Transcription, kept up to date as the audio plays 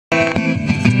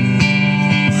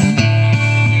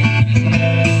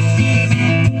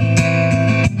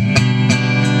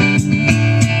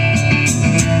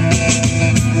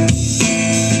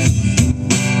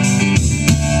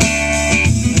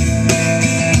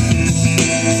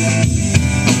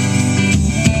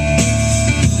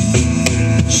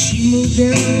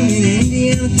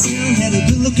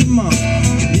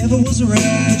miles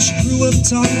around. But she grew up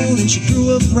tall and she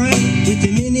grew up bright with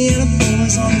them Indiana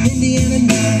boys on an Indiana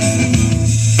night.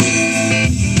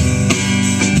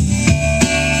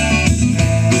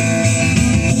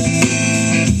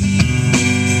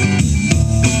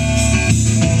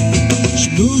 She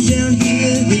moved down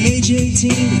here at the age of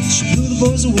 18. She blew the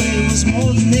boys away, it was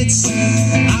more than they'd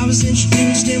seen. I was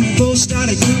introduced and we both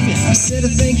started grooving. I said,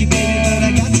 thank you, baby, but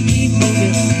I got to keep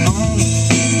moving on.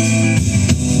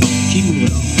 Keep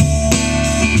moving on.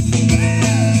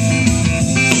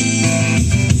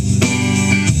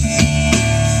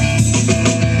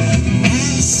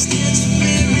 Asking for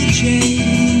Mary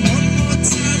Jane one more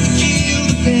time to kill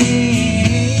the pain.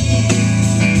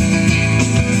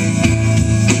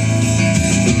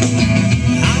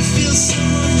 I feel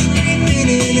someone creeping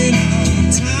in and I'm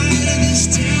tired of this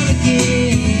town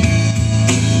again.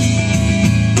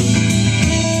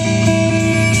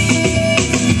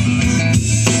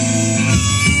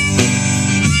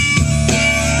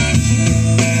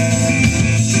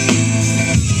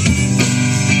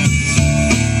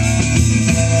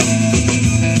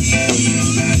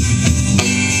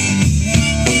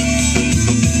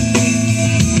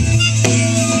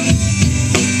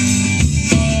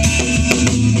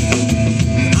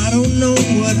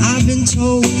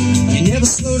 Told you never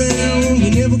slow down,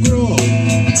 you never grow old.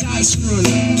 I'm tired of screwing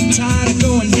up, tired of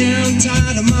going down,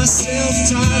 tired of myself,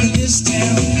 tired of this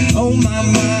town. Oh my,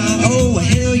 oh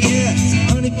hell yeah.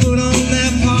 Honey, put on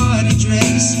that party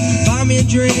dress, buy me a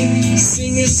drink,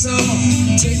 sing this song.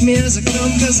 Take me as I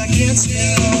come, cause I can't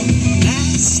stay long.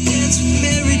 Last dance with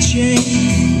Mary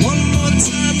Jane, one more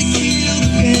time to kill the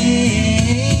pain.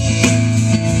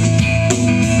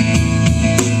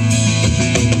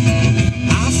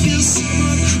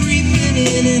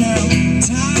 In and out,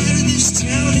 tired of this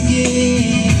town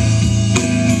again.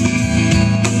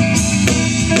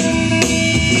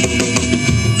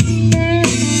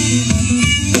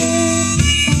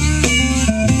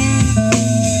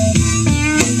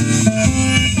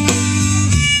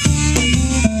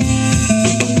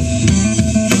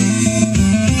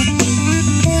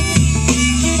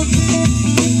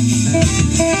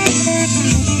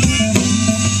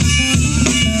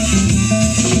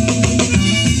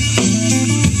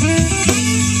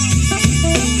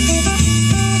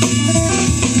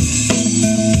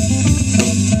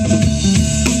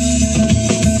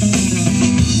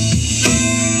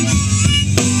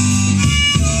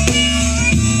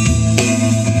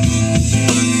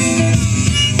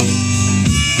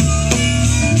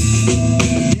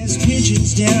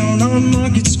 Down on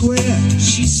Market Square,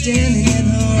 she's standing in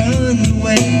her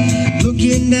underwear,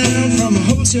 looking down from a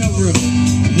hotel room.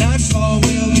 Nightfall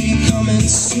will be coming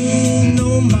soon.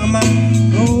 Oh mama,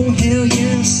 oh hell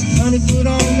yes. Honey, put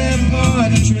on that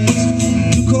party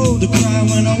dress. Too cold to cry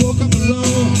when I woke up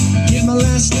alone. Get my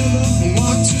last number and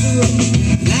walk to the road.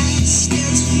 Last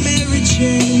dance with Mary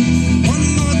Jane, one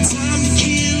more time to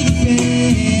kill the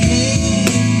pain.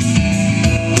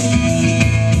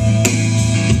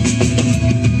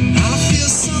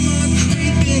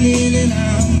 In and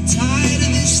out, tired of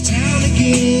this town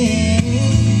again.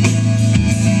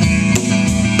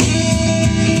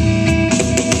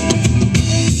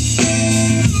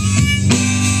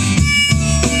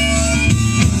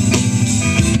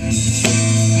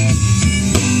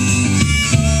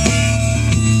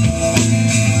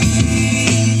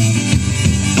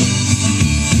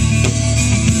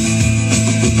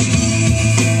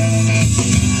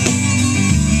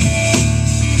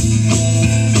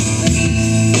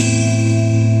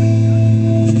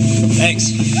 Thanks.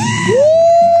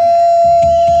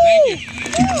 Thank you.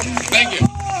 Thank you.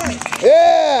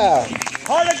 Yeah!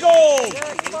 Heart of gold!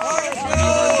 Heart of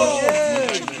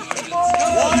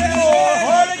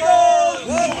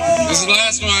gold! This is the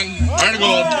last one. Heart of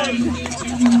gold.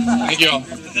 Thank you all.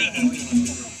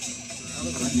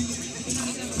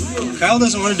 Kyle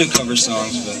doesn't want to do cover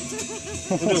songs, but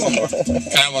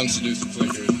Kyle wants to do some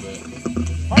flickers, but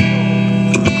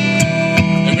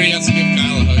everybody has to give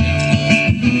Kyle a hug after this.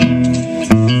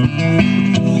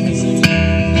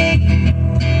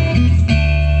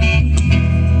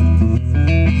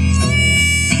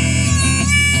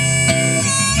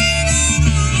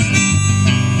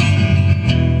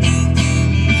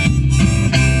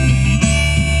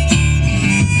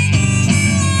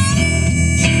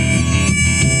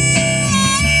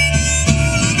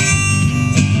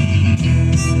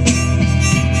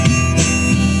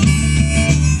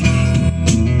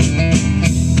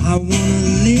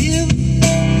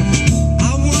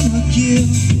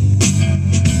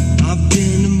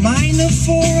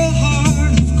 For a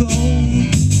heart of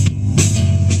gold,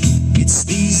 it's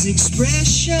these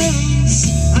expressions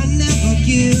I never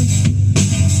give.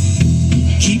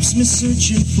 keeps me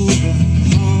searching for a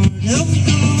heart of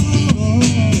gold.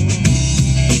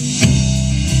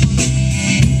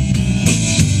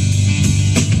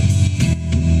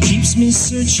 Keeps me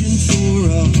searching for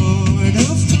a heart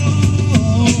of gold.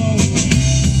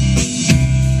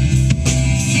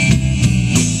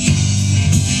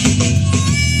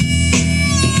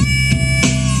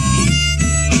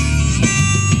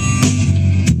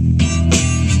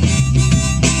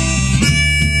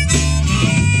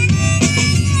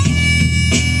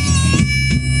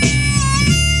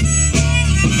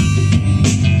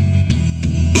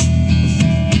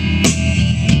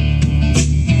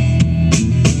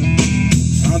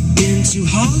 To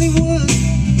Hollywood,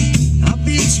 I've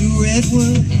been to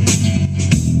Redwood,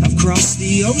 I've crossed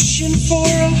the ocean for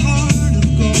a heart of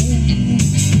gold.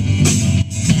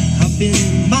 I've been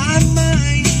in my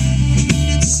mind,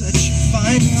 it's such a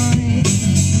fine line,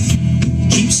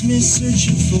 keeps me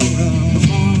searching for a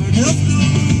heart of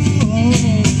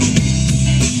gold.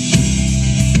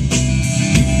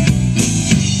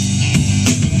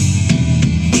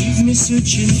 Keeps me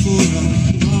searching for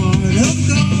a heart of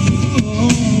gold.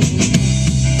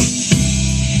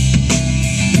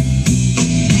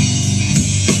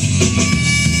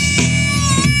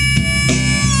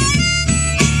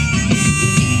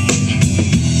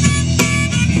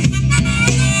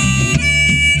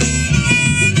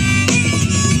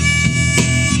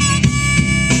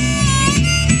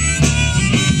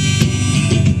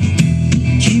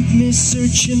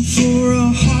 Searching for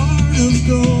a heart of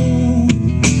gold.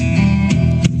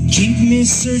 Keep me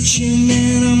searching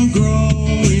and I'm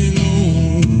growing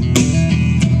old.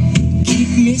 Keep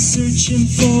me searching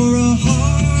for a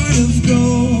heart of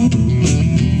gold.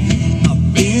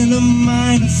 I've been a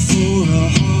miner for a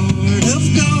heart of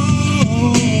gold.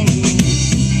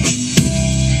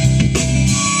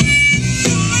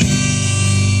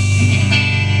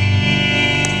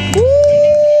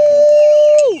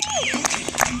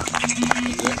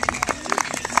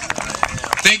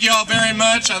 Thank you all very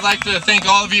much. I'd like to thank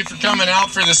all of you for coming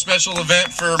out for this special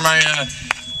event for my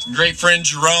great friend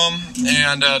Jerome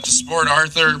and to support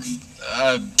Arthur.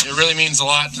 It really means a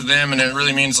lot to them and it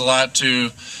really means a lot to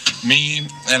me.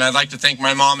 And I'd like to thank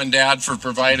my mom and dad for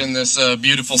providing this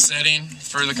beautiful setting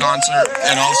for the concert,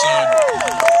 and also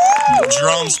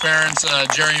Jerome's parents,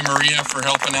 Jerry and Maria, for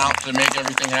helping out to make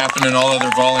everything happen, and all other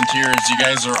volunteers. You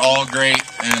guys are all great,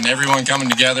 and everyone coming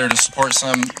together to support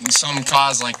some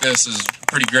cause like this is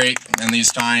pretty great in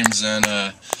these times and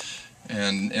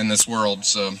in this world.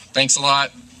 So thanks a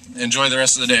lot. Enjoy the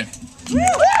rest of the day.